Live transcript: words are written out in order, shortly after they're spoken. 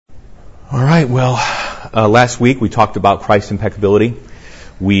All right, well, last week we talked about Christ's impeccability.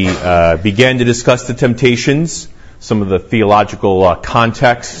 We began to discuss the temptations, some of the theological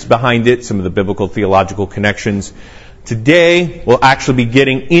contexts behind it, some of the biblical theological connections. Today, we'll actually be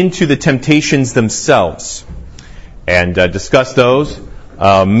getting into the temptations themselves and discuss those.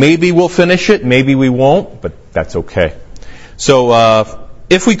 Maybe we'll finish it, maybe we won't, but that's okay. So,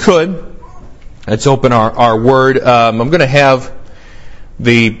 if we could, let's open our word. I'm going to have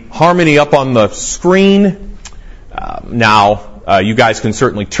the harmony up on the screen. Now, you guys can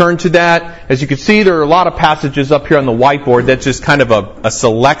certainly turn to that. As you can see, there are a lot of passages up here on the whiteboard. That's just kind of a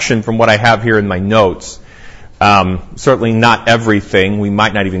selection from what I have here in my notes. Certainly not everything. We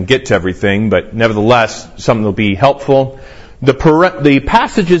might not even get to everything, but nevertheless, something will be helpful. The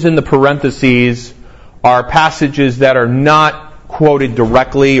passages in the parentheses are passages that are not quoted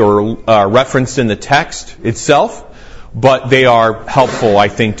directly or referenced in the text itself, but they are helpful, I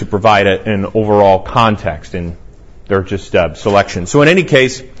think, to provide an overall context, and they're just selections. So in any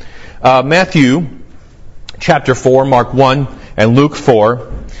case, Matthew chapter 4, Mark 1, and Luke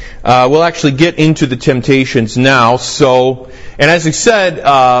 4, we'll actually get into the temptations now. So, and as I said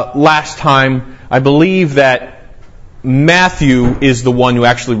last time, I believe that Matthew is the one who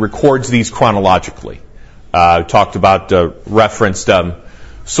actually records these chronologically. Talked about referenced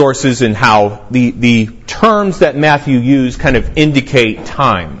sources and how the terms that Matthew used kind of indicate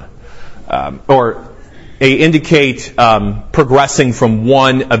time, or they indicate progressing from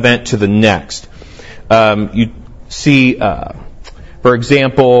one event to the next. You see, for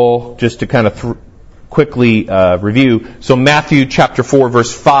example, just to kind of quickly review, so Matthew chapter 4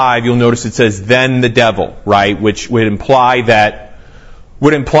 verse 5, you'll notice it says, "Then the devil," right, which would imply that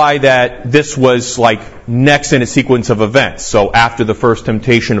this was like next in a sequence of events. So after the first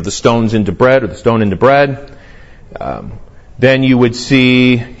temptation of the stones into bread, or the stone into bread, then you would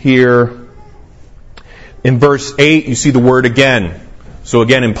see here in verse 8, you see the word again. So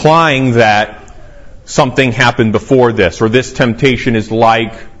again, implying that something happened before this, or this temptation is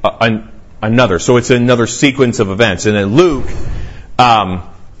like another. So it's another sequence of events. And then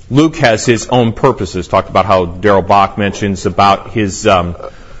Luke has his own purposes. Talked about how Darrell Bach mentions about his,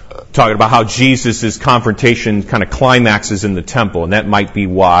 talking about how Jesus' confrontation kind of climaxes in the temple. And that might be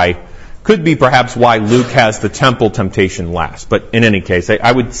could be perhaps why Luke has the temple temptation last. But in any case,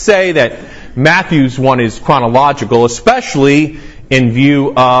 I would say that Matthew's one is chronological, especially in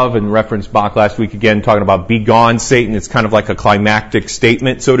view of, and referenced Bach last week again, talking about "Be gone, Satan." It's kind of like a climactic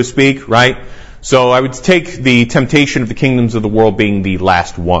statement, so to speak, right? So I would take the temptation of the kingdoms of the world being the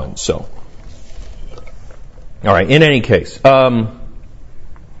last one. So, all right. In any case,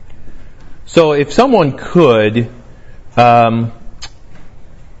 so if someone could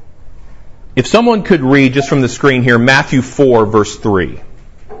read just from the screen here, Matthew 4 verse 3,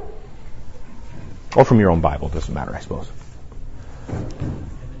 or from your own Bible, doesn't matter, I suppose.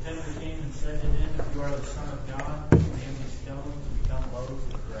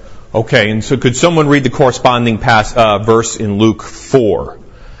 Okay, and so could someone read the corresponding verse in Luke 4?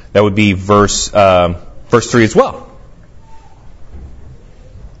 That would be verse 3 as well.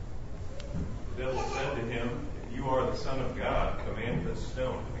 The devil said to him, "If you are the Son of God, command this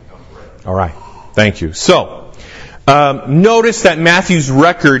stone to become bread." All right, thank you. So, notice that Matthew's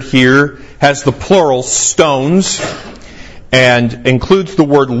record here has the plural stones and includes the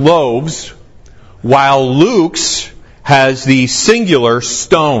word loaves, while Luke's has the singular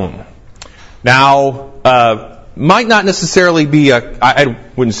stone. Now, might not necessarily be I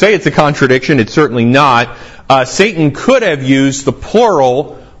wouldn't say it's a contradiction, it's certainly not. Satan could have used the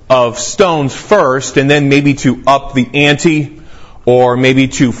plural of stones first, and then maybe to up the ante, or maybe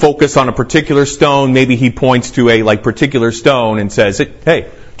to focus on a particular stone. Maybe he points to a particular stone and says, "Hey,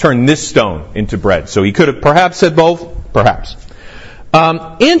 turn this stone into bread." So he could have perhaps said both, perhaps.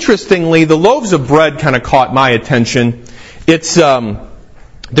 Interestingly, the loaves of bread kind of caught my attention. It's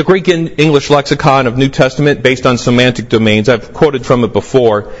the Greek and English lexicon of New Testament based on semantic domains. I've quoted from it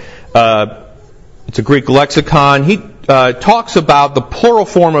before. It's a Greek lexicon. He talks about the plural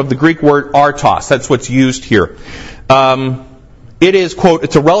form of the Greek word artos. That's what's used here. It is, quote,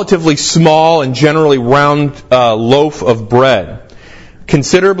 "It's a relatively small and generally round loaf of bread,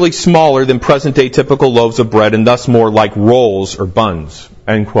 considerably smaller than present-day typical loaves of bread, and thus more like rolls or buns,"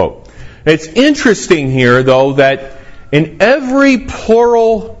 end quote. It's interesting here, though, that in every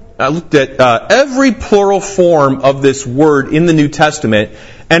plural, I looked at every plural form of this word in the New Testament,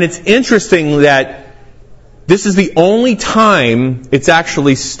 and it's interesting that this is the only time it's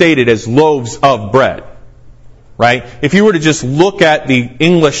actually stated as loaves of bread. Right? If you were to just look at the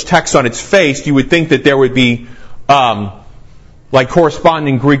English text on its face, you would think that there would be like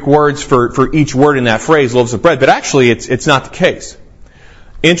corresponding Greek words for each word in that phrase, loaves of bread. But actually, it's not the case.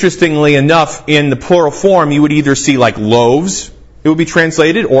 Interestingly enough, in the plural form, you would either see like loaves, it would be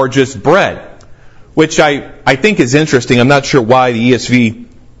translated, or just bread, which I think is interesting. I'm not sure why the ESV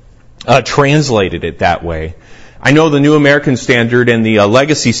translated it that way. I know the New American Standard and the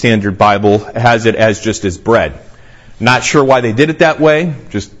Legacy Standard Bible has it as just as bread. Not sure why they did it that way.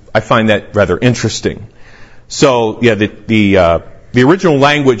 Just I find that rather interesting. So yeah, the original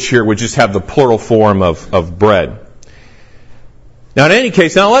language here would just have the plural form of bread. Now, in any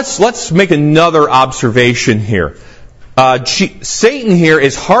case, now let's make another observation here. Satan here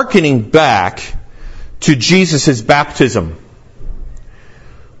is hearkening back to Jesus' baptism.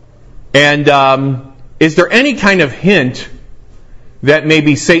 And is there any kind of hint that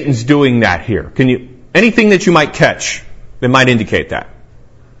maybe Satan's doing that here? Anything that you might catch that might indicate that?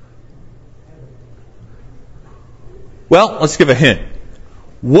 Well, let's give a hint.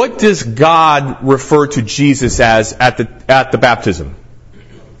 What does God refer to Jesus as at the baptism?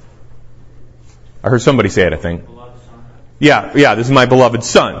 I heard somebody say it, I think. Yeah, this is my beloved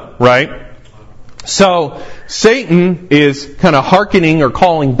son, right? So, Satan is kind of hearkening or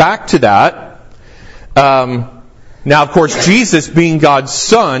calling back to that. Now, of course, Jesus, being God's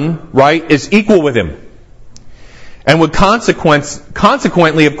son, right, is equal with him. And would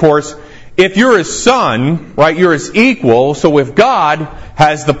consequently, of course, if you're his son, right, you're his equal. So if God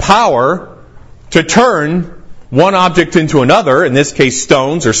has the power to turn one object into another, in this case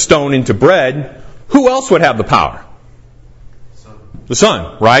stones or stone into bread, who else would have the power? The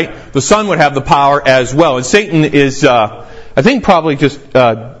Son, right? The Son would have the power as well. And Satan is, I think, probably just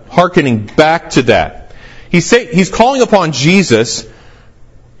hearkening back to that. He's calling upon Jesus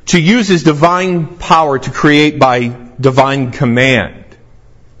to use his divine power to create by divine command.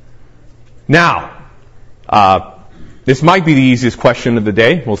 Now, this might be the easiest question of the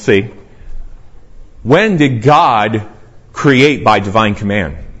day. We'll see. When did God create by divine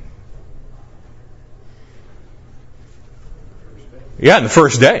command? Yeah, the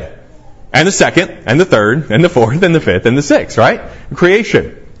first day. And the second, and the third, and the fourth, and the fifth, and the sixth, right?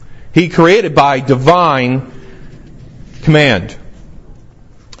 Creation. He created by divine command.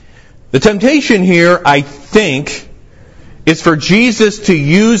 The temptation here, I think, is for Jesus to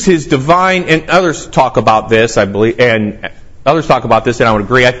use his divine, and others talk about this, I believe, and others talk about this, and I would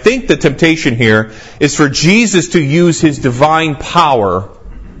agree. I think the temptation here is for Jesus to use his divine power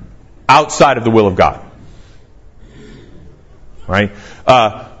outside of the will of God. Right?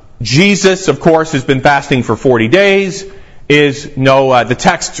 Jesus, of course, has been fasting for 40 days. The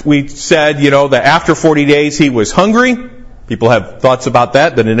text we said, that after 40 days he was hungry. People have thoughts about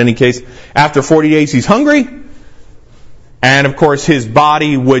that, but in any case, after 40 days he's hungry. And of course his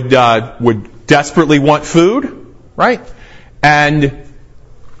body would desperately want food, right? And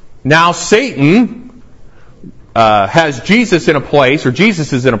now Satan has Jesus in a place, or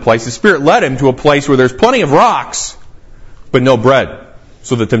Jesus is in a place, the Spirit led him to a place where there's plenty of rocks, but no bread.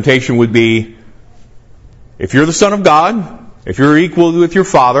 So the temptation would be, if you're the Son of God, if you're equal with your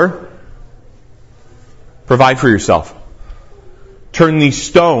Father, provide for yourself. Turn these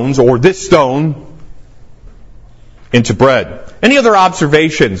stones, or this stone, into bread. Any other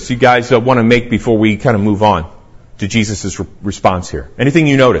observations you guys want to make before we kind of move on to Jesus' response here? Anything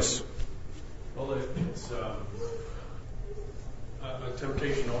you notice? Well, it's a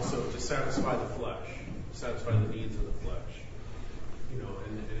temptation also to satisfy the flesh, satisfy the needs of the flesh.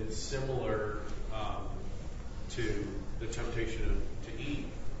 And it's similar to the temptation to eat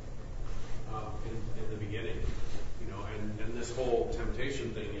in the beginning. And this whole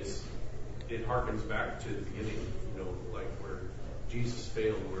temptation thing it harkens back to the beginning. Like where Jesus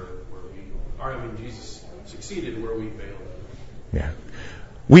failed, Jesus succeeded where we failed. Yeah.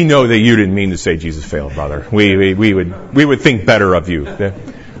 We know that you didn't mean to say Jesus failed, brother. We would think better of you,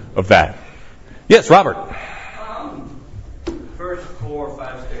 of that. Yes, Robert. First 4 or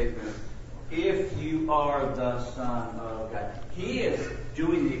 5 statements. If you are the Son of God. He is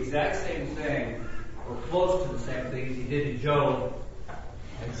doing the exact same thing, or close to the same thing as he did to Job,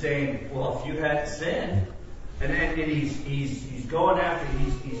 and saying, well, if you had sinned, and he's going after,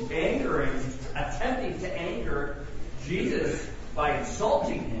 he's angering, attempting to anger Jesus by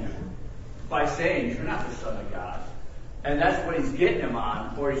insulting him, by saying, you're not the Son of God. And that's what he's getting him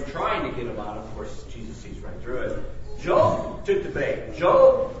on, or he's trying to get him on. Of course, Jesus sees right through it. Job took the bait.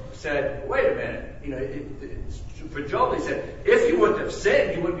 Job said, wait a minute. For Job, they said, if you wouldn't have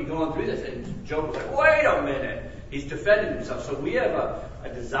sinned, you wouldn't be going through this. And Job was like, wait a minute. He's defending himself. So we have a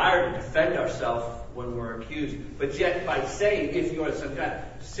desire to defend ourselves when we're accused. But yet, by saying, if you are the Son of God,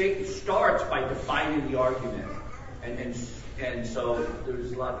 Satan starts by defining the argument and And so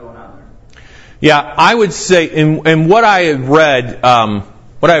there's a lot going on there. Yeah, I would say, in what I have read,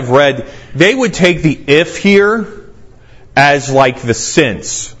 they would take the if here as like the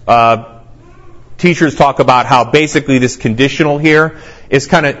since. Teachers talk about how basically this conditional here is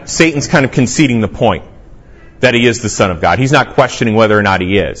Satan's kind of conceding the point that he is the Son of God. He's not questioning whether or not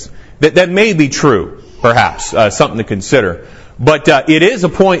he is. That may be true, perhaps, something to consider. But it is a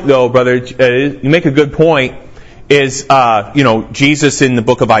point, though, brother. You make a good point. Is Jesus in the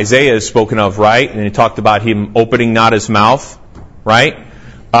book of Isaiah is spoken of, right? And he talked about him opening not his mouth, right?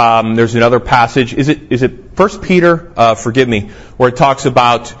 There's another passage. Is it 1 Peter? Forgive me, where it talks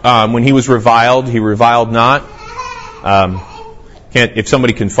about when he was reviled, he reviled not. If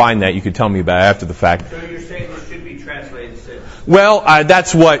somebody can find that, you could tell me about it after the fact. So you're saying this should be translated since? Well,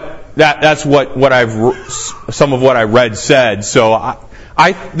 that's what some of what I read said. So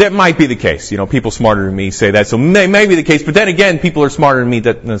that might be the case. People smarter than me say that, so may be the case. But then again, people are smarter than me.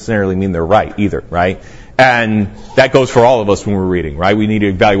 That doesn't necessarily mean they're right either, right? And that goes for all of us when we're reading, right? We need to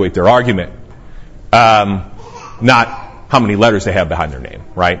evaluate their argument, not how many letters they have behind their name,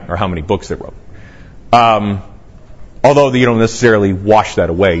 right, or how many books they wrote. Although you don't necessarily wash that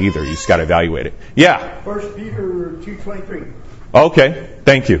away either. You just got to evaluate it. Yeah. 1 Peter 2:23. Okay.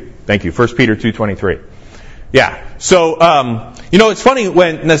 Thank you. 1 Peter 2:23. Yeah. So, it's funny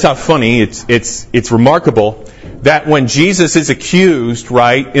that's not funny. It's remarkable that when Jesus is accused,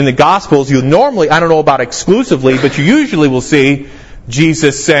 right, in the Gospels, you normally, I don't know about exclusively, but you usually will see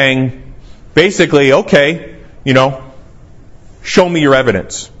Jesus saying, basically, okay, show me your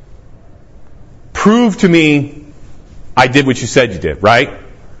evidence. Prove to me I did what you said you did, right?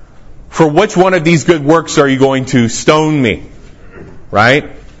 For which one of these good works are you going to stone me?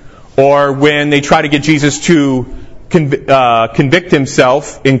 Right? Or when they try to get Jesus to convict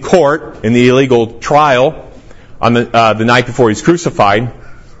himself in court in the illegal trial on the night before he's crucified,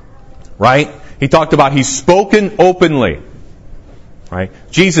 right? He talked about he's spoken openly, right?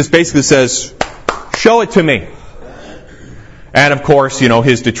 Jesus basically says, show it to me. And of course,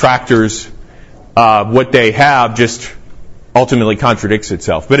 his detractors, what they have just ultimately contradicts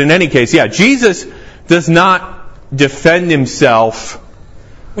itself. But in any case, Jesus does not defend himself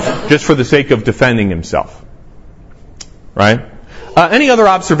just for the sake of defending himself. Right? Any other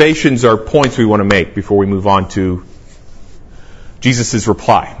observations or points we want to make before we move on to Jesus'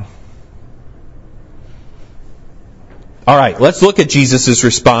 reply? All right, let's look at Jesus'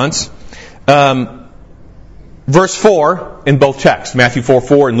 response. Verse 4 in both texts, Matthew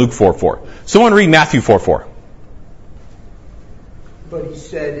 4:4 and Luke 4:4. Someone read Matthew 4:4. But he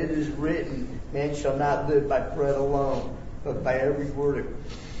said, it is written, man shall not live by bread alone, but by every word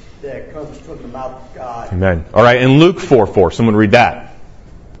that comes from the mouth of God. Amen. All right, and Luke 4:4. Someone read that.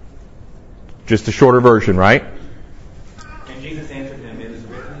 Just a shorter version, right? And Jesus answered him, it is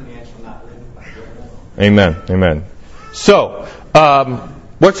written, man shall not live by bread alone. Amen. Amen. So,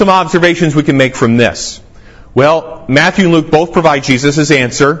 what's some observations we can make from this? Well, Matthew and Luke both provide Jesus'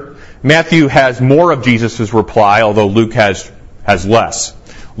 answer. Matthew has more of Jesus' reply, although Luke has less.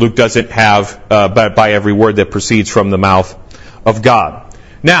 Luke doesn't have by every word that proceeds from the mouth of God.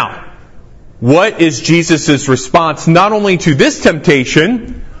 Now, what is Jesus' response not only to this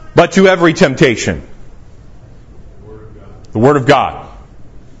temptation, but to every temptation? The Word of God.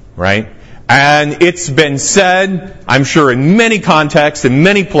 Right? And it's been said, I'm sure in many contexts, in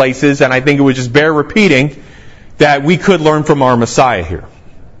many places, and I think it would just bear repeating, that we could learn from our Messiah here.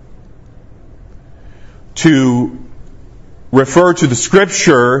 To refer to the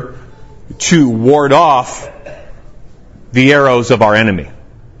Scripture to ward off the arrows of our enemy.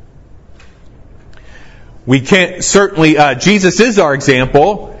 We can't certainly, Jesus is our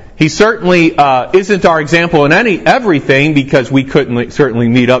example. He certainly isn't our example in everything, because we couldn't certainly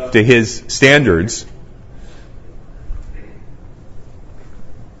meet up to his standards.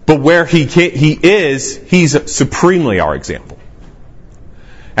 But where he is, he's supremely our example.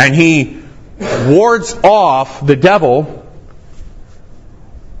 And he wards off the devil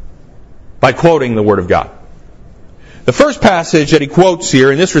by quoting the Word of God. The first passage that he quotes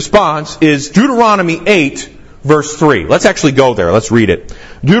here in this response is Deuteronomy 8, verse 3. Let's actually go there. Let's read it.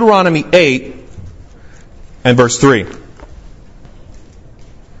 Deuteronomy 8 and verse 3.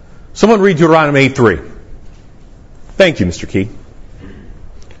 Someone read Deuteronomy 8, 3. Thank you, Mr. Key.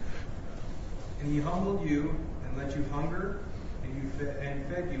 And he humbled you and let you hunger, and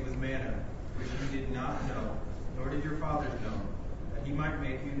fed you with manna, which you did not know, nor did your fathers know, that he might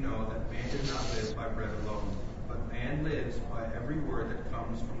make you know that man did not live by bread alone, but man lives by every word that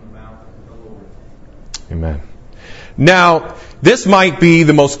comes from the mouth of the Lord. Amen. Now, this might be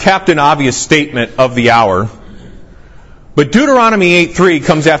the most Captain Obvious statement of the hour, But Deuteronomy 8:3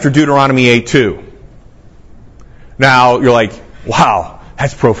 comes after Deuteronomy 8:2. Now, you're like, wow,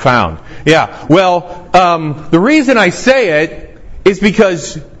 that's profound. Yeah, well, the reason I say it is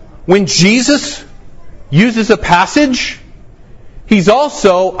because when Jesus uses a passage, he's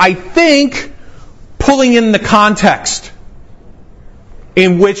also, I think, pulling in the context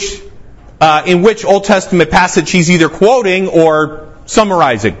in which Old Testament passage he's either quoting or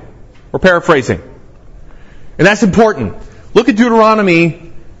summarizing or paraphrasing. And that's important. Look at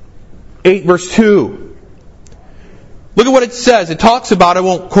Deuteronomy 8 verse 2. Look at what it says. It talks about, I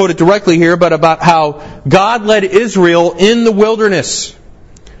won't quote it directly here, but about how God led Israel in the wilderness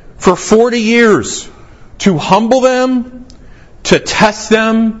for 40 years to humble them, to test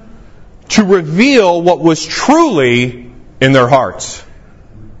them, to reveal what was truly in their hearts.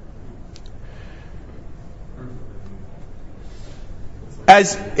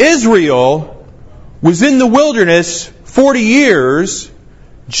 As Israel was in the wilderness 40 years,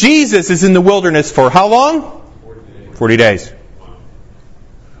 Jesus is in the wilderness for how long? 40 days.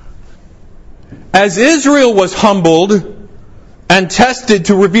 As Israel was humbled and tested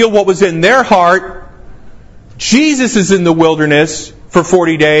to reveal what was in their heart, Jesus is in the wilderness for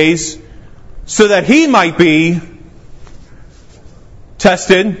 40 days so that he might be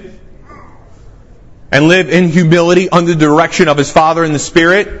tested and live in humility under the direction of his Father in the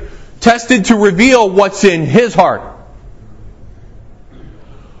Spirit, tested to reveal what's in his heart.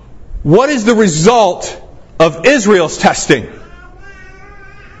 What is the result of Israel's testing?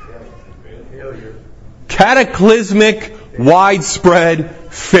 Failure. Cataclysmic, widespread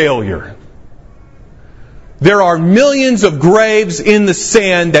failure. There are millions of graves in the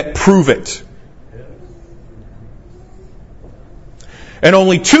sand that prove it. And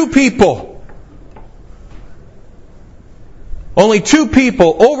only two people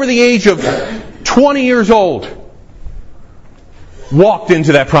over the age of 20 years old walked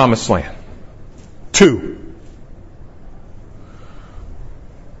into that promised land. 2.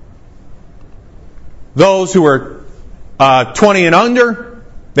 Those who were 20 and under,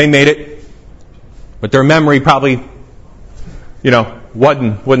 they made it. But their memory probably,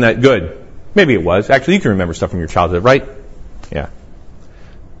 wasn't that good. Maybe it was. Actually, you can remember stuff from your childhood, right? Yeah.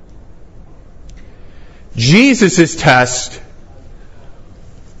 Jesus' test,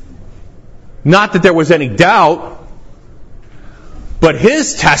 not that there was any doubt, but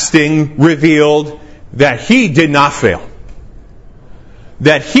his testing revealed that he did not fail.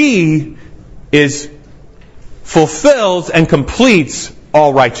 That he fulfills and completes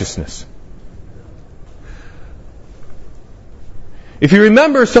all righteousness. If you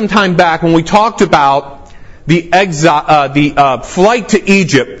remember some time back when we talked about the flight to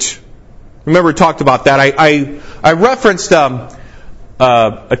Egypt, remember we talked about that. I referenced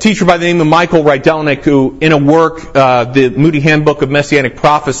a teacher by the name of Michael Rydelnik, who in a work, the Moody Handbook of Messianic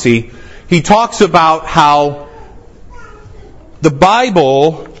Prophecy, he talks about how the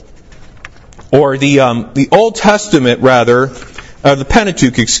Bible, or the Old Testament rather, the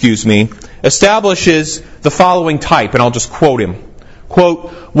Pentateuch, establishes the following type, and I'll just quote him. Quote,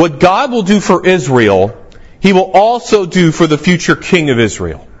 "What God will do for Israel, He will also do for the future king of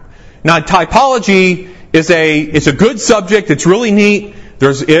Israel." Now, typology is a good subject. It's really neat. There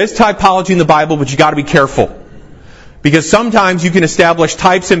is typology in the Bible, but you got to be careful, because sometimes you can establish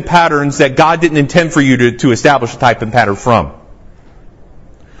types and patterns that God didn't intend for you to establish a type and pattern from.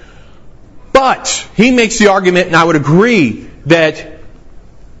 But he makes the argument, and I would agree, that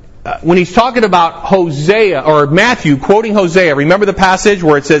when he's talking about Hosea, or Matthew quoting Hosea, remember the passage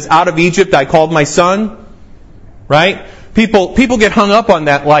where it says, "Out of Egypt I called my son"? Right? People get hung up on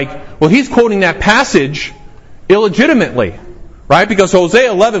that, like, well, he's quoting that passage illegitimately. Right? Because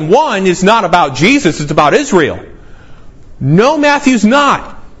Hosea 11:1 is not about Jesus, it's about Israel. No, Matthew's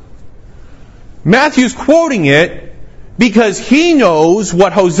not. Matthew's quoting it because he knows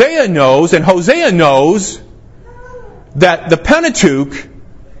what Hosea knows, and Hosea knows that the Pentateuch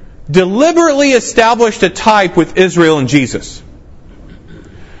deliberately established a type with Israel and Jesus.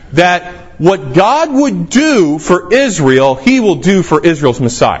 That what God would do for Israel, He will do for Israel's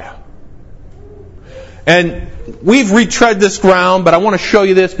Messiah. And we've retread this ground, but I want to show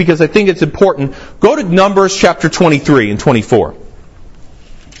you this because I think it's important. Go to Numbers chapter 23 and 24.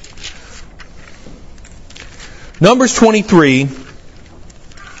 Numbers 23.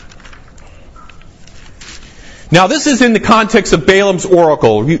 Now this is in the context of Balaam's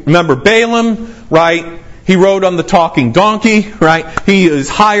oracle. Remember Balaam, right? He rode on the talking donkey, right? He is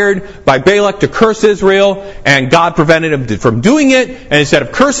hired by Balak to curse Israel, and God prevented him from doing it, and instead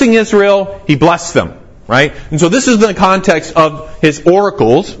of cursing Israel, He blessed them, right? And so this is in the context of his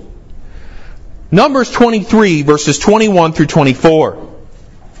oracles. Numbers 23, verses 21 through 24.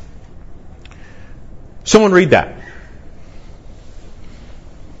 Someone read that.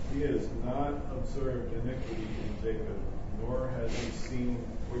 He has not observed iniquity in Jacob, nor has he seen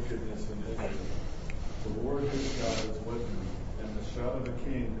wickedness in Israel. The Lord his God is with him, and the shout of a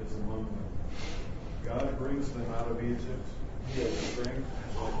king is among them. God brings them out of Egypt. He has strength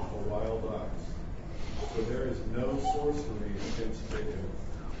like a wild ox. For there is no sorcery against Jacob,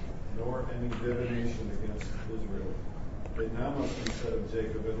 nor any divination against Israel. It now must be said of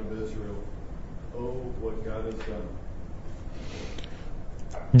Jacob and of Israel, oh, what God has done.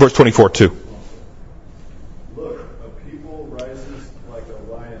 Verse 24 too. Look, a people rises like a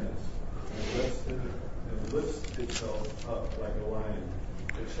lioness, and lifts itself up like a lion.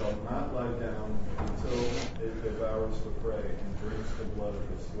 It shall not lie down until it devours the prey and drinks the blood of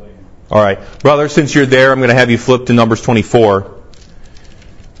the slain. All right. Brother, since you're there, I'm going to have you flip to Numbers 24.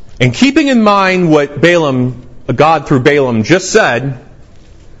 And keeping in mind what God through Balaam just said,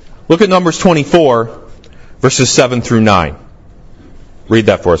 look at Numbers 24, verses 7 through 9. Read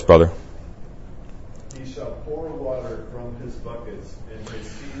that for us, brother. He shall pour water from his buckets, and his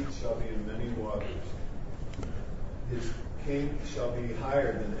seed shall be in many waters. His king shall be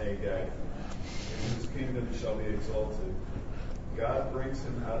higher than Agag, and his kingdom shall be exalted. God brings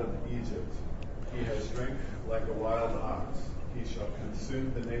him out of Egypt. He has strength like a wild ox. He shall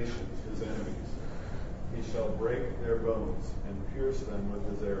consume the nations, his enemies. He shall break their bones and pierce them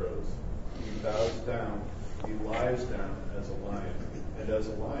with his arrows. He bows down, he lies down as a lion, and as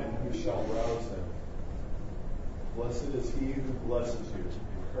a lion who shall rouse them? Blessed is he who blesses you,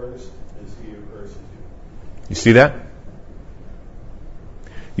 and cursed is he who curses you. You see that?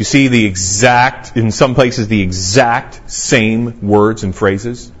 You see in some places, the exact same words and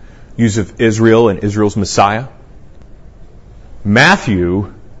phrases used of Israel and Israel's Messiah.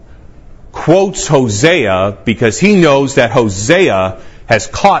 Matthew quotes Hosea because he knows that Hosea has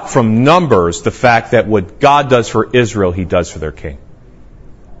caught from Numbers the fact that what God does for Israel, he does for their king.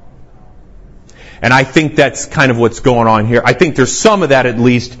 And I think that's kind of what's going on here. I think there's some of that at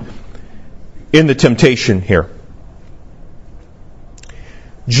least in the temptation here.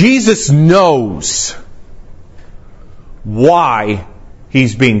 Jesus knows why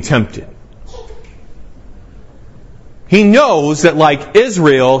he's being tempted. He knows that like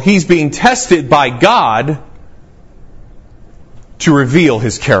Israel, he's being tested by God to reveal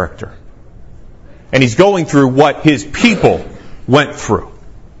his character. And he's going through what his people went through,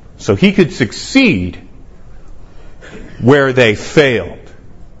 so he could succeed where they failed.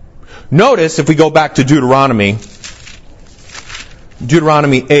 Notice, if we go back to Deuteronomy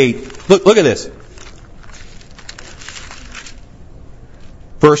 8, look at this.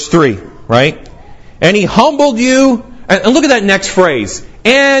 Verse 3, right? And he humbled you, and look at that next phrase.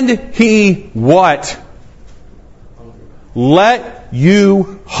 And he what? Let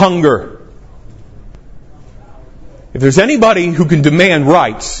you hunger. If there's anybody who can demand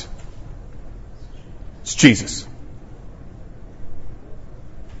rights, it's Jesus.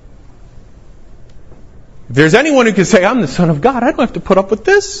 If there's anyone who can say, I'm the Son of God, I don't have to put up with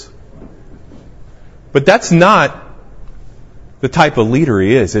this. But that's not the type of leader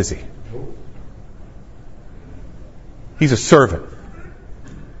he is he? He's a servant.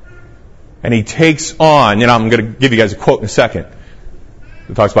 And he takes on, I'm going to give you guys a quote in a second.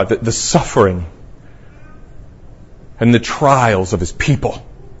 It talks about the suffering and the trials of his people.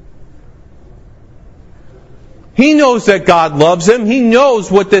 He knows that God loves him. He knows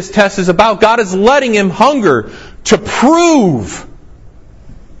what this test is about. God is letting him hunger to prove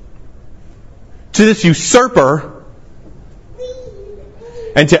to this usurper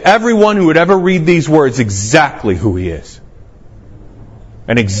and to everyone who would ever read these words exactly who he is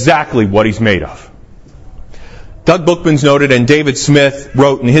and exactly what he's made of. Doug Bookman's noted, and David Smith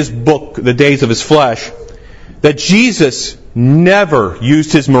wrote in his book, The Days of His Flesh, that Jesus never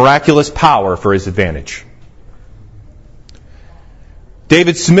used his miraculous power for his advantage.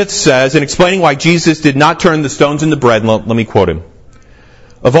 David Smith says, in explaining why Jesus did not turn the stones into bread, let me quote him.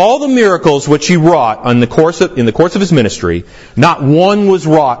 Of all the miracles which he wrought in the course of his ministry, not one was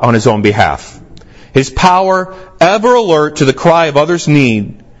wrought on his own behalf. His power, ever alert to the cry of others'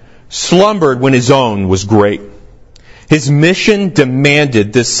 need, slumbered when his own was great. His mission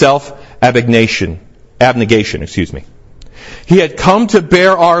demanded this self-abnegation. He had come to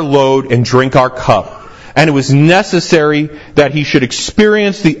bear our load and drink our cup, and it was necessary that he should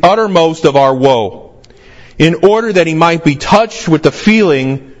experience the uttermost of our woe, in order that he might be touched with the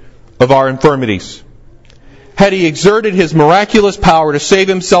feeling of our infirmities. Had he exerted his miraculous power to save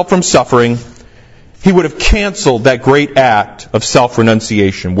himself from suffering, He would have canceled that great act of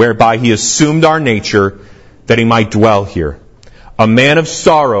self-renunciation, whereby He assumed our nature that He might dwell here. A man of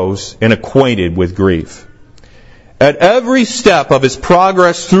sorrows and acquainted with grief. At every step of His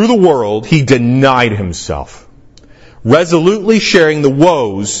progress through the world, He denied Himself, resolutely sharing the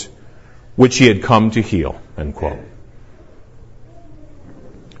woes which He had come to heal. End quote.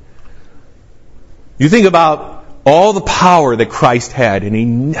 You think about all the power that Christ had, and He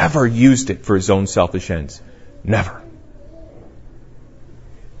never used it for His own selfish ends. Never.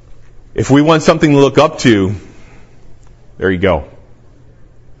 If we want something to look up to, there you go.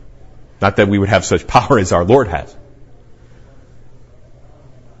 Not that we would have such power as our Lord has.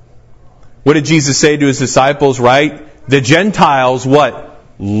 What did Jesus say to His disciples, right? The Gentiles, what?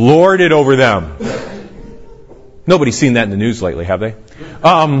 Lord it over them. Nobody's seen that in the news lately, have they?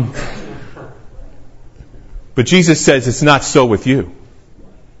 But Jesus says it's not so with you.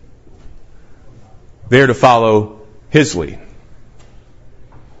 They're to follow His lead.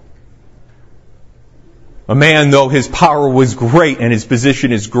 A man, though his power was great and his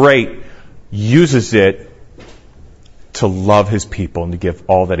position is great, uses it to love his people and to give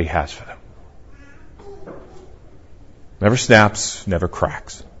all that he has for them. Never snaps, never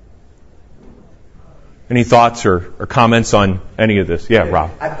cracks. Any thoughts or comments on any of this? Yeah,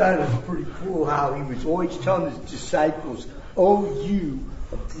 Rob. I thought it was pretty cool how He was always telling His disciples, "Oh, you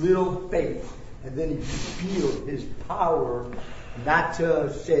of little faith." And then He revealed His power, not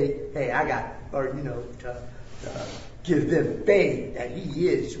to say, "Hey, I got," or, to give them faith that He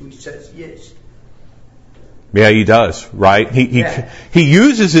is who He says He is. Yeah, He does, right? He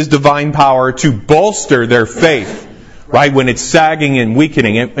uses His divine power to bolster their faith, right? When it's sagging and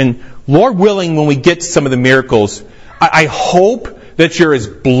weakening. And Lord willing, when we get to some of the miracles, I hope that you're as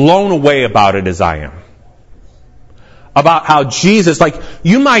blown away about it as I am. About how Jesus,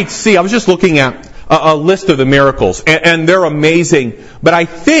 you might see, I was just looking at a list of the miracles, and they're amazing, but I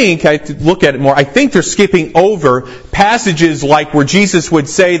think, I have to look at it more, I think they're skipping over passages like where Jesus would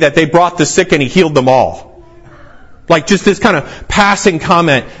say that they brought the sick and He healed them all. Like just this kind of passing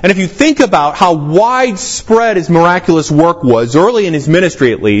comment. And if you think about how widespread His miraculous work was, early in His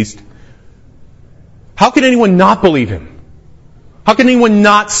ministry at least, how can anyone not believe Him? How can anyone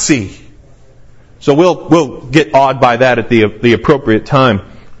not see? So we'll get awed by that at the appropriate time.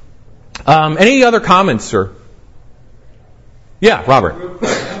 Any other comments, sir? Yeah, Robert. Real quick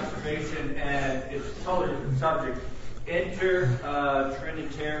observation, and it's a totally different subject.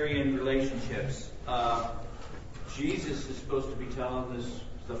 Trinitarian relationships. Jesus is supposed to be telling us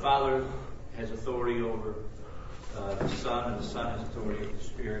the Father has authority over the Son, and the Son has authority over the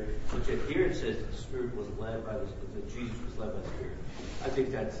Spirit. But yet here it says that the Spirit was led by that Jesus was led by the Spirit. I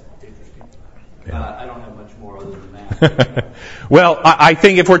think that's interesting. Yeah. I don't have much more other than that. Well, I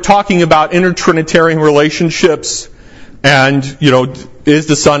think if we're talking about inter-Trinitarian relationships, and, is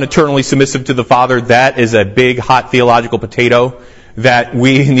the Son eternally submissive to the Father, that is a big, hot theological potato that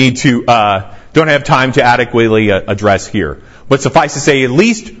we need to, don't have time to adequately address here. But suffice to say, at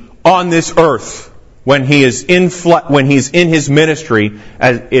least on this earth, when He is when He's in His ministry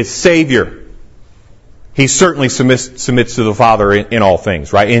as Savior, He certainly submits to the Father in all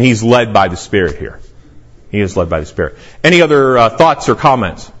things, right? And He's led by the Spirit here. He is led by the Spirit. Any other thoughts or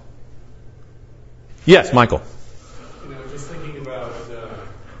comments? Yes, Michael. Just thinking about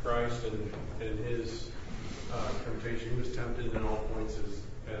Christ and His temptation, He was tempted in all points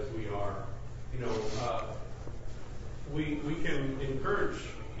as we are. We can encourage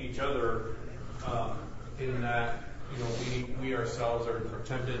each other in that, we ourselves are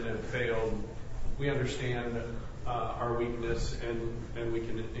tempted and have failed. We understand our weakness, and we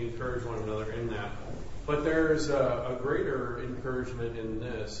can encourage one another in that. But there's a greater encouragement in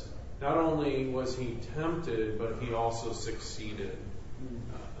this. Not only was He tempted, but He also succeeded.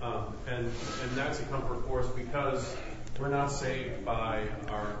 And that's a comfort for us, because we're not saved by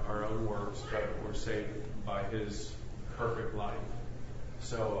our own works, but we're saved by His perfect life.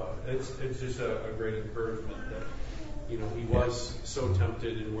 So it's just a great encouragement that He was so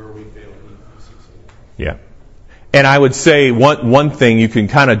tempted, and where we failed, He succeeded. Yeah. And I would say one thing you can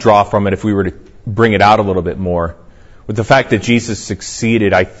kind of draw from it, if we were to bring it out a little bit more, with the fact that Jesus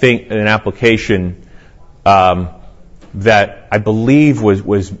succeeded, I think an application that I believe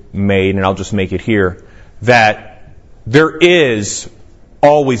was made, and I'll just make it here, that there is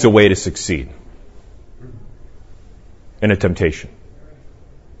always a way to succeed in a temptation.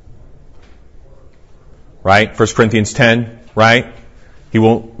 Right? 1 Corinthians 10, right? He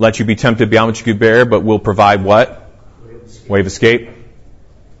won't let you be tempted beyond what you could bear, but will provide what? Way of escape.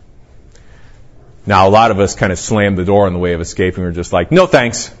 Now, a lot of us kind of slammed the door on the way of escape, and we're just like, no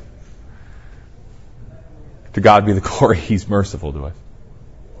thanks. To God be the glory. He's merciful to us.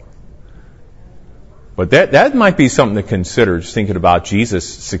 But that might be something to consider, just thinking about Jesus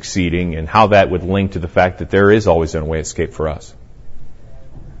succeeding and how that would link to the fact that there is always a way of escape for us.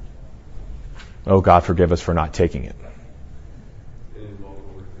 Oh, God, forgive us for not taking it. And involve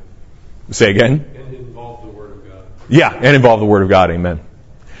the Word of God. Say again? And involve the Word of God. Yeah, and involve the Word of God. Amen.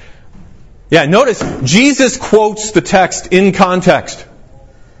 Yeah, notice Jesus quotes the text in context.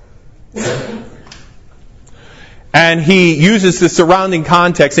 And he uses the surrounding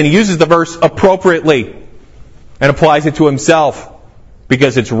context, and he uses the verse appropriately and applies it to himself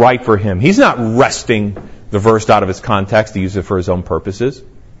because it's right for him. He's not wresting the verse out of its context to use it for his own purposes.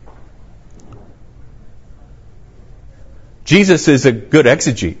 Jesus is a good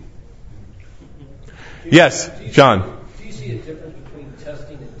exegete. Yes, John. Do you see a difference between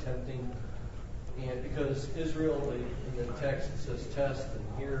testing and tempting? And because Israel, in the text, it says test, and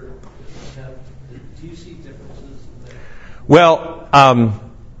here it's tempt. Do you see differences in that? Well,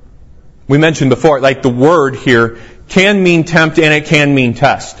 we mentioned before, like the word here can mean tempt and it can mean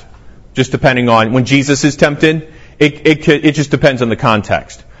test, just depending on when Jesus is tempted. It just depends on the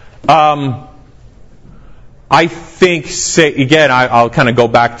context. I think, again, I'll kind of go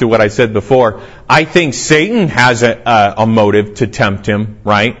back to what I said before. I think Satan has a motive to tempt him,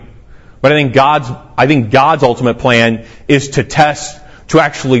 right? But I think God's ultimate plan is to test, to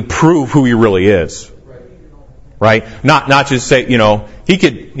actually prove who he really is. Right? Not just say, he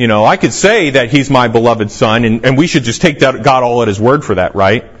could, I could say that he's my beloved son, and we should just take that God all at his word for that,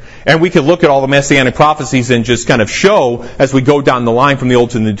 right? And we could look at all the Messianic prophecies and just kind of show, as we go down the line from the Old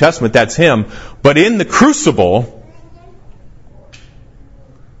to the New Testament, that's him. But in the crucible,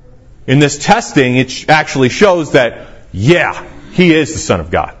 in this testing, it actually shows that, yeah, he is the Son of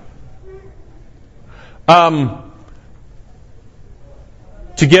God.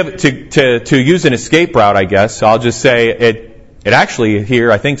 To use an escape route, I guess, I'll just say it actually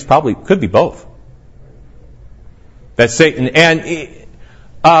here, I think, could be both. That Satan, and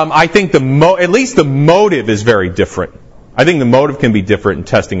I think at least the motive is very different. I think the motive can be different in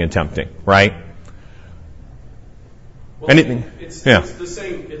testing and tempting, right? Well, it's the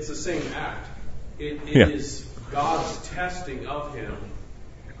same. It's the same act. It is God's testing of him,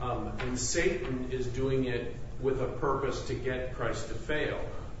 and Satan is doing it with a purpose to get Christ to fail.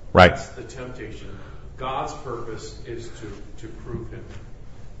 Right. That's the temptation. God's purpose is to prove him.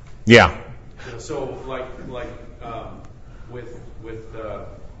 Yeah. So,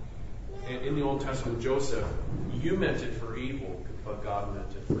 in the Old Testament, Joseph, you meant it for evil, but God meant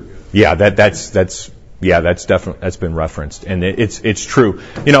it for good. Yeah, that's been referenced, and it's true.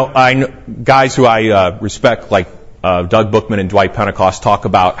 I know guys who I respect, like Doug Bookman and Dwight Pentecost, talk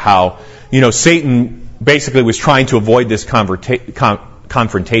about how Satan basically was trying to avoid this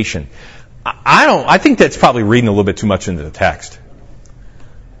confrontation. I think that's probably reading a little bit too much into the text.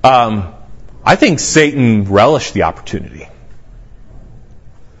 I think Satan relished the opportunity.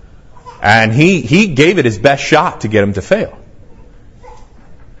 And he gave it his best shot to get him to fail.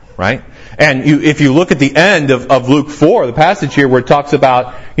 Right? And if you look at the end of Luke 4, the passage here where it talks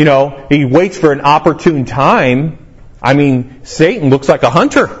about, he waits for an opportune time. I mean, Satan looks like a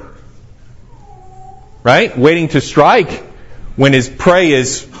hunter. Right? Waiting to strike when his prey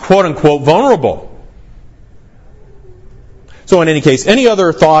is, quote unquote, vulnerable. So in any case, any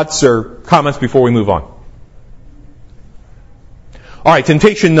other thoughts or comments before we move on? All right,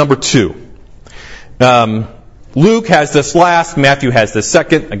 temptation number 2. Luke has this last, Matthew has the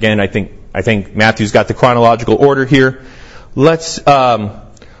second. Again, I think Matthew's got the chronological order here. Let's look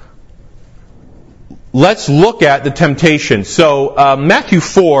at the temptation. So Matthew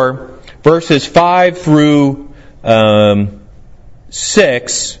 4, verses 5 through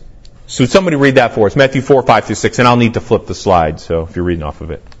 6. So somebody read that for us. Matthew 4, 5 through 6, and I'll need to flip the slide, so if you're reading off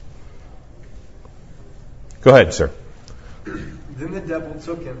of it. Go ahead, sir. Then the devil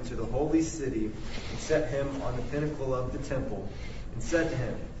took him to the holy city and set him on the pinnacle of the temple and said to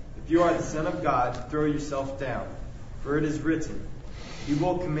him, "If you are the Son of God, throw yourself down, for it is written, He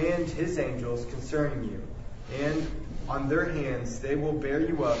will command His angels concerning you, and on their hands they will bear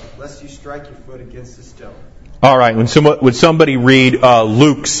you up, lest you strike your foot against a stone." All right. Would somebody read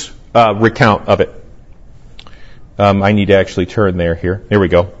Luke's recount of it? I need to actually turn there here. Here we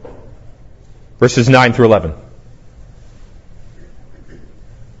go. Verses 9 through 11.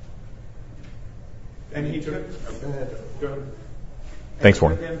 And he took Thanks,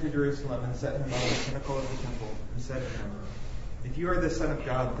 Warren. took him to Jerusalem and set him on the pinnacle of the temple and said to him, "If you are the Son of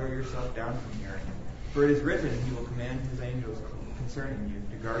God, throw yourself down from here. For it is written, He will command His angels concerning you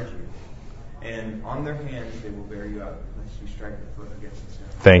to guard you, and on their hands they will bear you up, lest you strike your foot against the stone."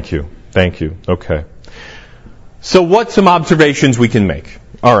 Thank you. Okay. So what's some observations we can make?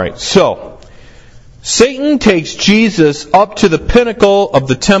 All right, so Satan takes Jesus up to the pinnacle of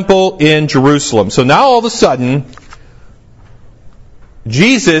the temple in Jerusalem. So now all of a sudden,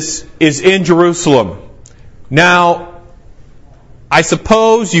 Jesus is in Jerusalem. Now, I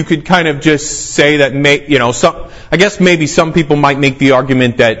suppose you could kind of just say that, I guess maybe some people might make the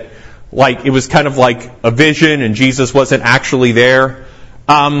argument that it was kind of like a vision and Jesus wasn't actually there.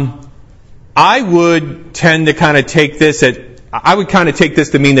 I would tend to kind of take this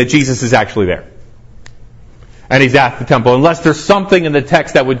to mean that Jesus is actually there. And he's at the temple, unless there's something in the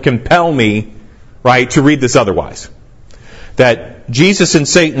text that would compel me, right, to read this otherwise. That Jesus and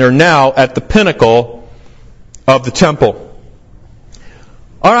Satan are now at the pinnacle of the temple.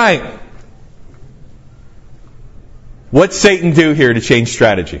 All right. What's Satan do here to change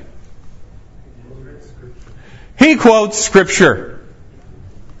strategy? He quotes Scripture.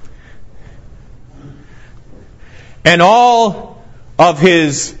 And all of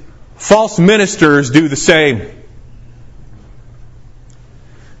his false ministers do the same.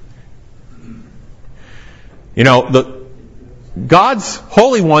 God's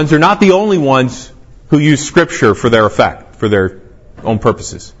holy ones are not the only ones who use Scripture for their effect, for their own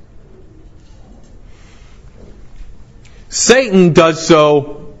purposes. Satan does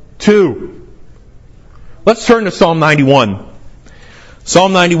so too. Let's turn to Psalm 91.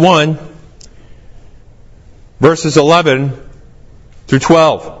 Psalm 91, verses 11 through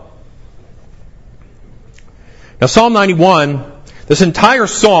 12. Now, Psalm 91, this entire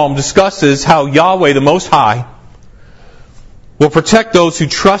psalm discusses how Yahweh, the Most High, will protect those who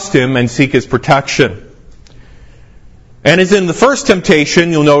trust Him and seek His protection. And as in the first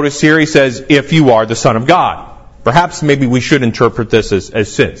temptation, you'll notice here he says, if you are the Son of God. Perhaps maybe we should interpret this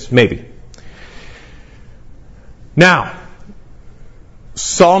as sins. Maybe. Now,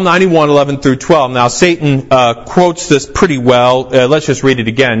 Psalm 91, 11 through 12. Now, Satan quotes this pretty well. Let's just read it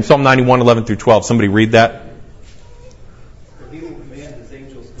again. Psalm 91, 11 through 12. Somebody read that. For He will command His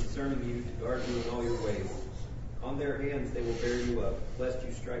angels concerning you to guard you in all your ways. On their hands they will bear you up, lest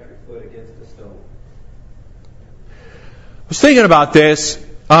you strike your foot against a stone. I was thinking about this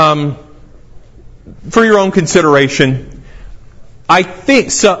for your own consideration.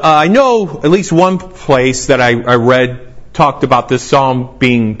 I know at least one place that I read talked about this psalm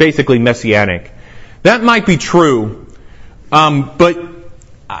being basically messianic. That might be true, but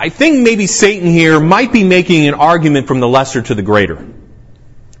I think maybe Satan here might be making an argument from the lesser to the greater.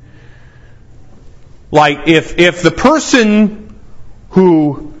 Like if the person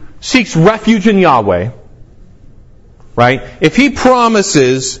who seeks refuge in Yahweh, right, if he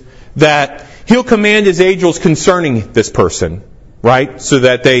promises that He'll command His angels concerning this person, right, so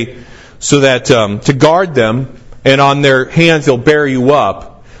that to guard them, and on their hands they'll bear you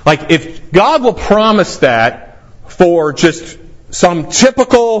up. Like, if God will promise that for just some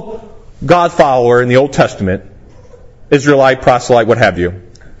typical God follower in the Old Testament, Israelite, proselyte, what have you,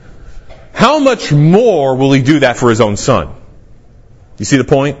 how much more will He do that for His own Son? You see the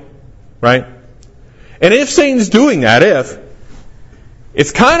point? Right? And if Satan's doing that,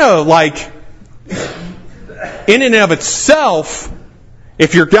 it's kind of like, in and of itself,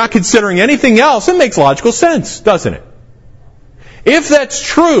 if you're not considering anything else, it makes logical sense, doesn't it? If that's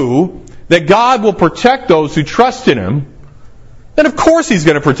true, that God will protect those who trust in Him, then of course He's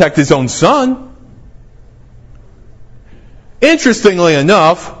going to protect His own Son. Interestingly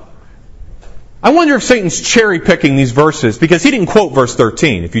enough, I wonder if Satan's cherry-picking these verses, because he didn't quote verse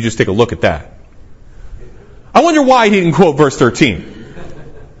 13, if you just take a look at that. I wonder why he didn't quote verse 13.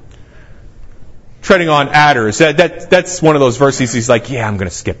 Treading on adders. That's one of those verses he's like, yeah, I'm going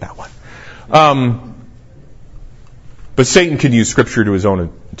to skip that one. But Satan can use Scripture to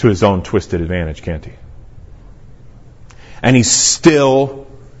his own twisted advantage, can't he? And he's still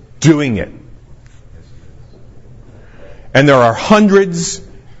doing it. And there are hundreds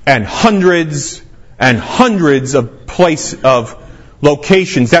and hundreds and hundreds of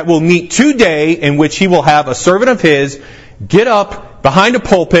locations that will meet today in which he will have a servant of his get up behind a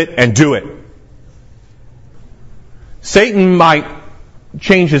pulpit and do it. Satan might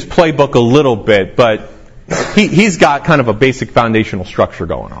change his playbook a little bit, but he's got kind of a basic foundational structure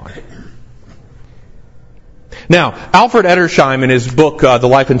going on. Now, Alfred Edersheim, in his book, The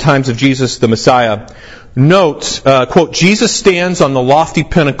Life and Times of Jesus the Messiah, notes, quote, Jesus stands on the lofty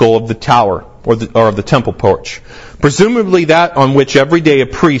pinnacle of the tower, or of the temple porch, presumably that on which every day a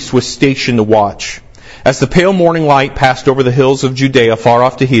priest was stationed to watch, as the pale morning light passed over the hills of Judea far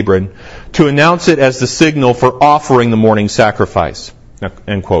off to Hebron, to announce it as the signal for offering the morning sacrifice.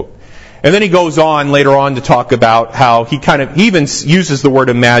 End quote. And then he goes on later on to talk about how he even uses the word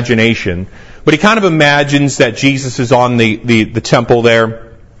imagination but he kind of imagines that Jesus is on the temple there,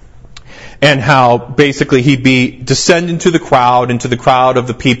 and how basically he'd be descending to the crowd, into the crowd of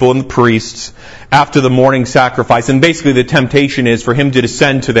the people and the priests after the morning sacrifice. And basically the temptation is for him to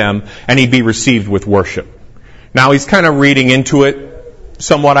descend to them and he'd be received with worship. Now he's kind of reading into it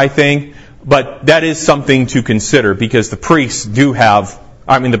somewhat, I think, but that is something to consider because the priests the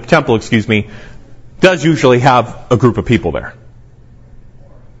temple, does usually have a group of people there.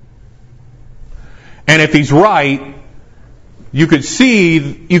 And if he's right, you could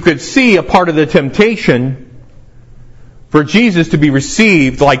see a part of the temptation for Jesus to be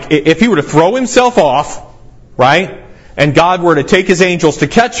received, like if he were to throw himself off, right, and God were to take his angels to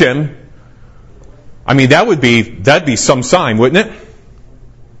catch him, that'd be some sign, wouldn't it?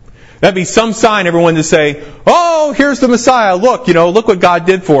 That'd be some sign, everyone to say, "Oh, here's the Messiah. Look what God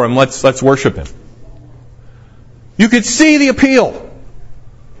did for him. Let's worship him." You could see the appeal.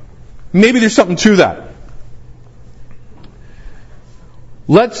 Maybe there's something to that.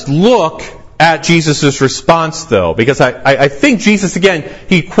 Let's look at Jesus' response, though, because I think Jesus, again,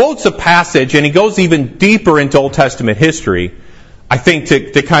 he quotes a passage and he goes even deeper into Old Testament history, I think,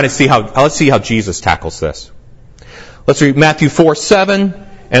 to kind of let's see how Jesus tackles this. Let's read Matthew 4:7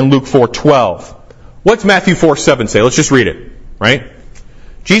 and Luke 4:12. What's Matthew 4:7 say? Let's just read it, right?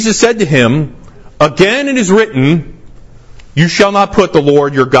 Jesus said to him, "Again it is written, you shall not put the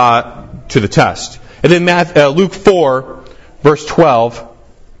Lord your God to the test." And then Luke 4, verse 12,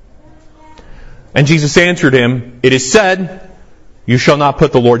 and Jesus answered him, "It is said, you shall not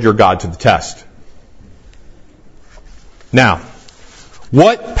put the Lord your God to the test." Now,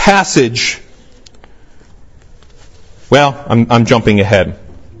 what passage? Well, I'm jumping ahead.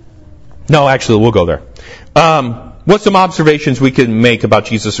 No, actually, we'll go there. What's some observations we can make about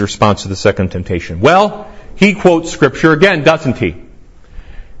Jesus' response to the second temptation? Well, he quotes Scripture again, doesn't he?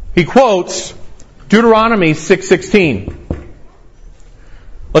 He quotes Deuteronomy 6:16.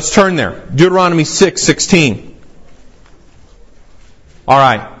 Let's turn there. Deuteronomy 6:16. All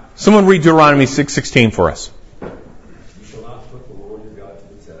right. Someone read Deuteronomy 6:16 for us. You shall not put the Lord your God to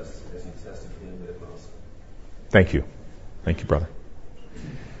the test as you tested him at Massah. Thank you. Thank you, brother.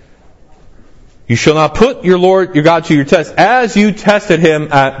 You shall not put your Lord your God to your test as you tested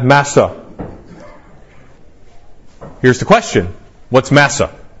him at Massah. Here's the question. What's Massah?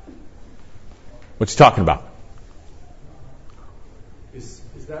 What's he talking about? Is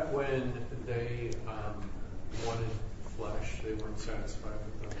that when they wanted flesh? They weren't satisfied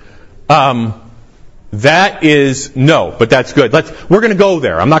with that? That is no, but that's good. We're going to go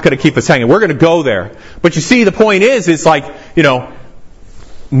there. I'm not going to keep us hanging. We're going to go there. But you see, the point is like,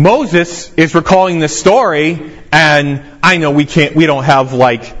 Moses is recalling this story, and I know we don't have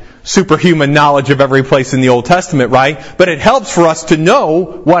like superhuman knowledge of every place in the Old Testament, right? But it helps for us to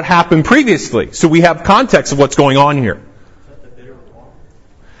know what happened previously, so we have context of what's going on here.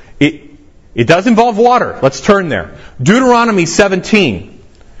 It does involve water. Let's turn there. Deuteronomy 17.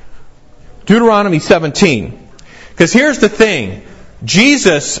 Deuteronomy 17. Because here's the thing.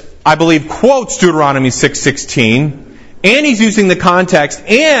 Jesus, I believe, quotes Deuteronomy 6:16, and he's using the context,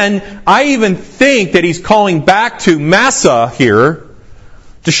 and I even think that he's calling back to Massah here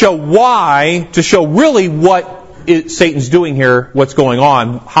to show really what Satan's doing here, what's going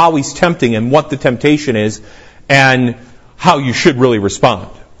on, how he's tempting him, what the temptation is, and how you should really respond.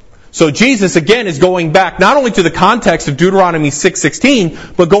 So Jesus, again, is going back not only to the context of Deuteronomy 6:16,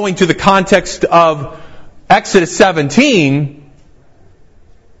 but going to the context of Exodus 17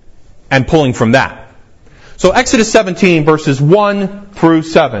 and pulling from that. So Exodus 17, verses 1 through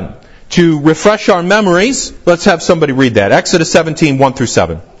 7. To refresh our memories, let's have somebody read that. Exodus 17, 1 through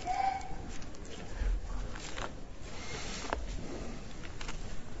 7.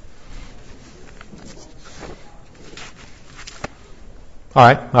 All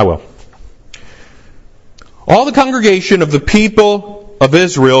right, I will. All the congregation of the people of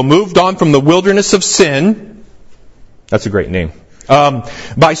Israel moved on from the wilderness of Sin. That's a great name.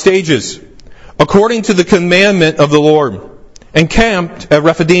 By stages, according to the commandment of the Lord, and camped at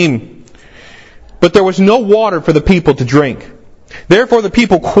Rephidim. But there was no water for the people to drink. Therefore the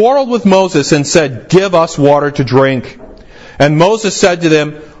people quarreled with Moses and said, "Give us water to drink." And Moses said to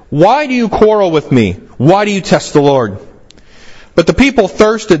them, "Why do you quarrel with me? Why do you test the Lord?" But the people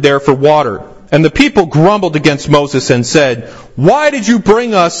thirsted there for water. And the people grumbled against Moses and said, "Why did you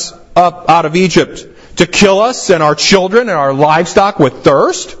bring us up out of Egypt? To kill us and our children and our livestock with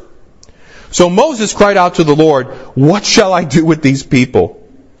thirst?" So Moses cried out to the Lord, "What shall I do with these people?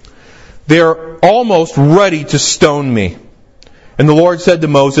 They are almost ready to stone me." And the Lord said to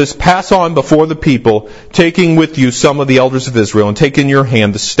Moses, pass on before the people, taking with you some of the elders of Israel, and take in your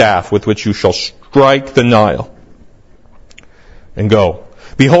hand the staff with which you shall strike the Nile. And go.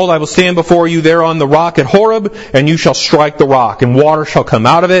 Behold, I will stand before you there on the rock at Horeb, and you shall strike the rock, and water shall come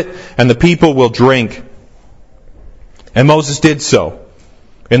out of it, and the people will drink. And Moses did so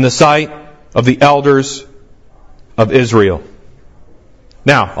in the sight of the elders of Israel.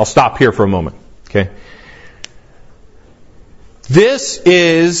 Now, I'll stop here for a moment. Okay? This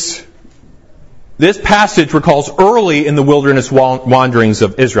passage recalls early in the wilderness wanderings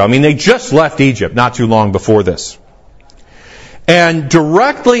of Israel. I mean, they just left Egypt not too long before this. And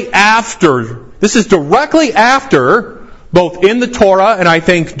directly after, this is directly after, both in the Torah and I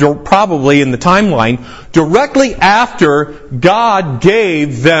think probably in the timeline, directly after God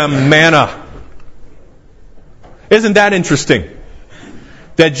gave them manna. Isn't that interesting?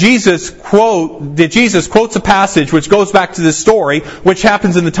 That Jesus quotes a passage which goes back to this story, which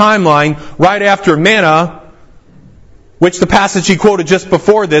happens in the timeline right after manna, which the passage he quoted just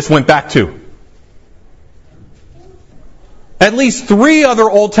before this went back to. At least 3 other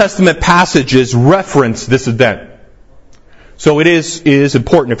Old Testament passages reference this event. So it is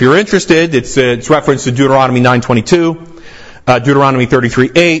important. If you're interested, it's referenced in Deuteronomy 9:22, Deuteronomy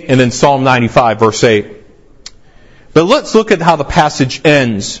 33:8, and then Psalm 95, verse 8. But let's look at how the passage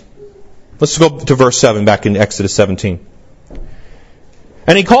ends. Let's go to verse 7 back in Exodus 17.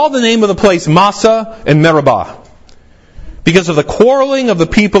 And he called the name of the place Massah and Meribah, because of the quarreling of the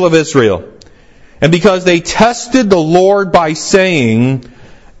people of Israel, and because they tested the Lord by saying,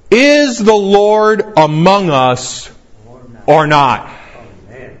 is the Lord among us or not?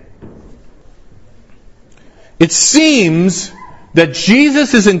 It seems that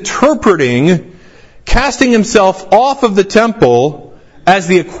Jesus is interpreting casting himself off of the temple as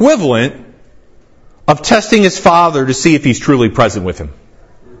the equivalent of testing his Father to see if he's truly present with him.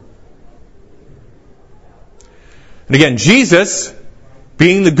 And again, Jesus,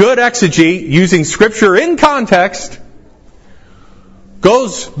 being the good exegete, using Scripture in context,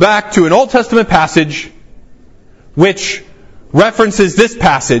 goes back to an Old Testament passage which references this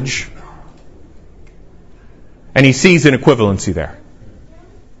passage, and he sees an equivalency there.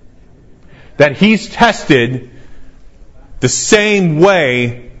 That he's tested the same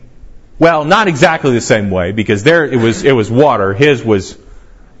way, well, not exactly the same way, because there it was water. His was,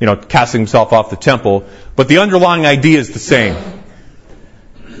 casting himself off the temple. But the underlying idea is the same.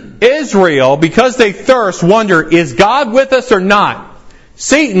 Israel, because they thirst, wonder, is God with us or not?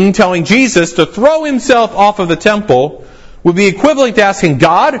 Satan telling Jesus to throw himself off of the temple would be equivalent to asking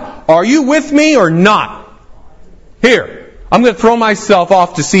God, are you with me or not? Here, I'm going to throw myself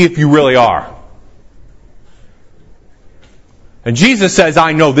off to see if you really are. And Jesus says,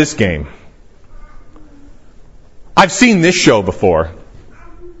 I know this game. I've seen this show before.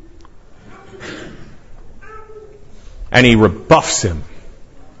 And he rebuffs him.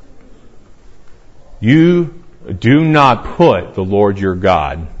 You do not put the Lord your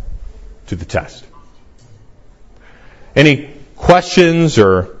God to the test. Any questions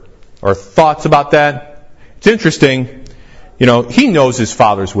or thoughts about that? It's interesting. He knows his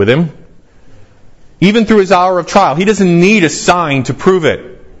Father's with him. Even through his hour of trial. He doesn't need a sign to prove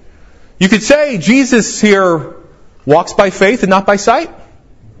it. You could say Jesus here walks by faith and not by sight.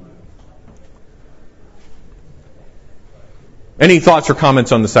 Any thoughts or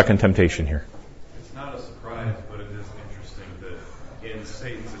comments on the second temptation here? It's not a surprise, but it is interesting that in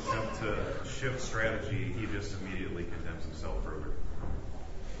Satan's attempt to shift strategy, he just immediately condemns himself further.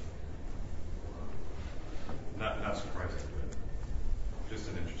 Not surprising, but just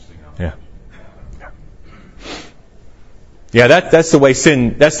an interesting observation. Yeah, that's the way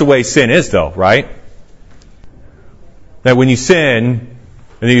sin. That's the way sin is, though, right? That when you sin,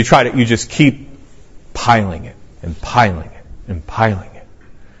 and then you just keep piling it and piling it and piling it.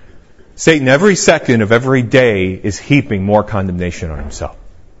 Satan, every second of every day, is heaping more condemnation on himself.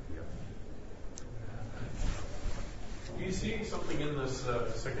 Do you see something in this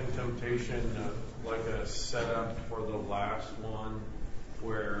second temptation, like a setup for the last one,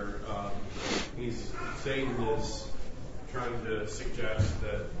 where Satan is trying to suggest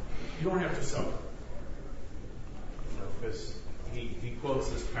that you don't have to suffer? Because he quotes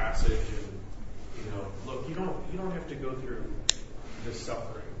this passage and, look, you don't have to go through this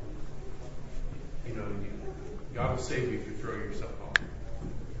suffering. God will save you if you throw yourself off.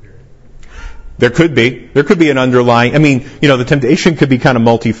 There could be an underlying, the temptation could be kind of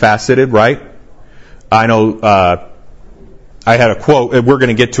multifaceted, right? I know, I had a quote, we're going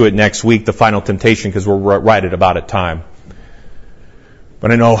to get to it next week, the final temptation, because we're right at about at time.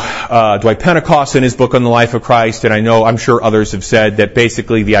 But I know Dwight Pentecost in his book on the life of Christ, and I'm sure others have said that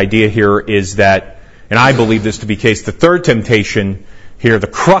basically the idea here is that, and I believe this to be the case, the third temptation here, the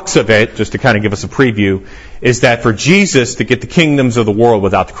crux of it, just to kind of give us a preview, is that for Jesus to get the kingdoms of the world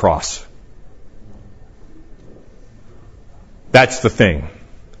without the cross. That's the thing.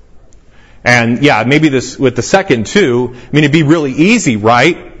 And yeah, maybe this with the second too. I mean, it'd be really easy,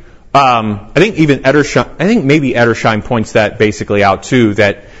 right? I think maybe Edersheim points that basically out too.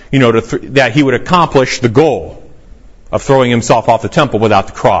 That that he would accomplish the goal of throwing himself off the temple without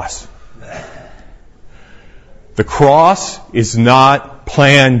the cross. The cross is not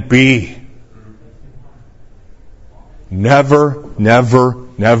Plan B. Never, never,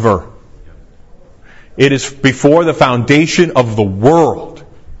 never. It is before the foundation of the world.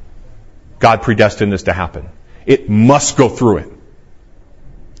 God predestined this to happen. It must go through it.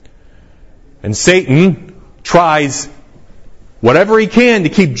 And Satan tries whatever he can to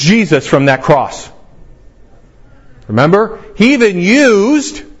keep Jesus from that cross. Remember? He even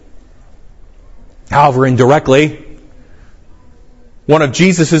used, however indirectly, one of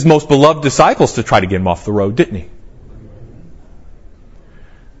Jesus' most beloved disciples to try to get him off the road, didn't he?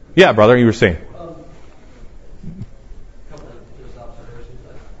 Yeah, brother, you were saying.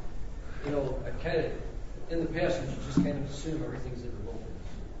 In the passage, you just kind of assume everything's in the wilderness,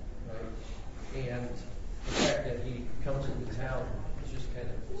 right? And the fact that he comes into town is just kind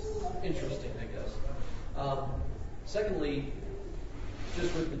of interesting, I guess. Secondly,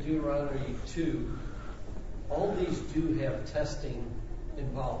 just with the Deuteronomy 2, all these do have testing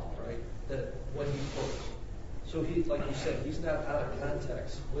involved, right? That when he quotes. So he, like you said, he's not out of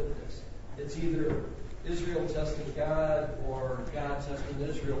context with this. It's either Israel testing God or God testing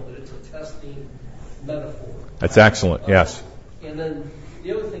Israel, but it's a testing metaphor. That's excellent, yes. And then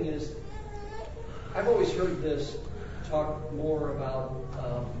the other thing is, I've always heard this talk more about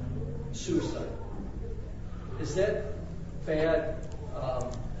suicide. Is that bad,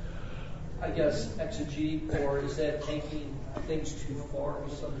 I guess, exegete, or is that taking things too far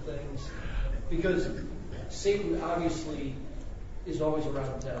with some things? Because Satan obviously is always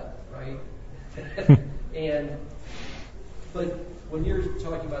around death, right? But when you're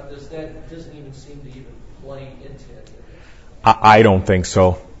talking about this, that doesn't even seem to even play into it. I don't think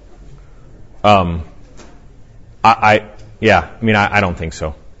so. I don't think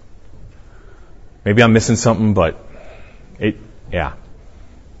so. Maybe I'm missing something, but yeah.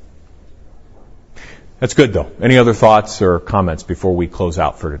 That's good though. Any other thoughts or comments before we close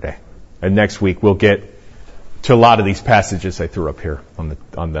out for today? And next week we'll get to a lot of these passages I threw up here on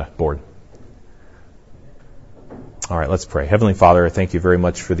the board. All right, let's pray. Heavenly Father, I thank you very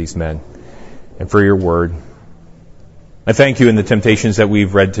much for these men and for your word. I thank you in the temptations that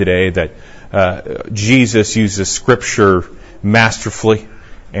we've read today that Jesus uses Scripture masterfully.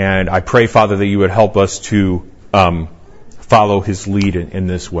 And I pray, Father, that you would help us to follow his lead in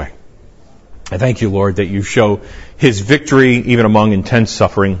this way. I thank you, Lord, that you show his victory even among intense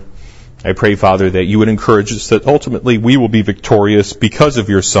suffering. I pray, Father, that you would encourage us that ultimately we will be victorious because of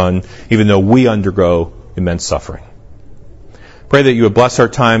your Son, even though we undergo immense suffering. Pray that you would bless our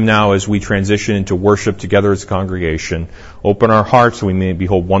time now as we transition into worship together as a congregation. Open our hearts so we may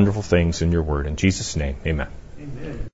behold wonderful things in your word. In Jesus' name, amen.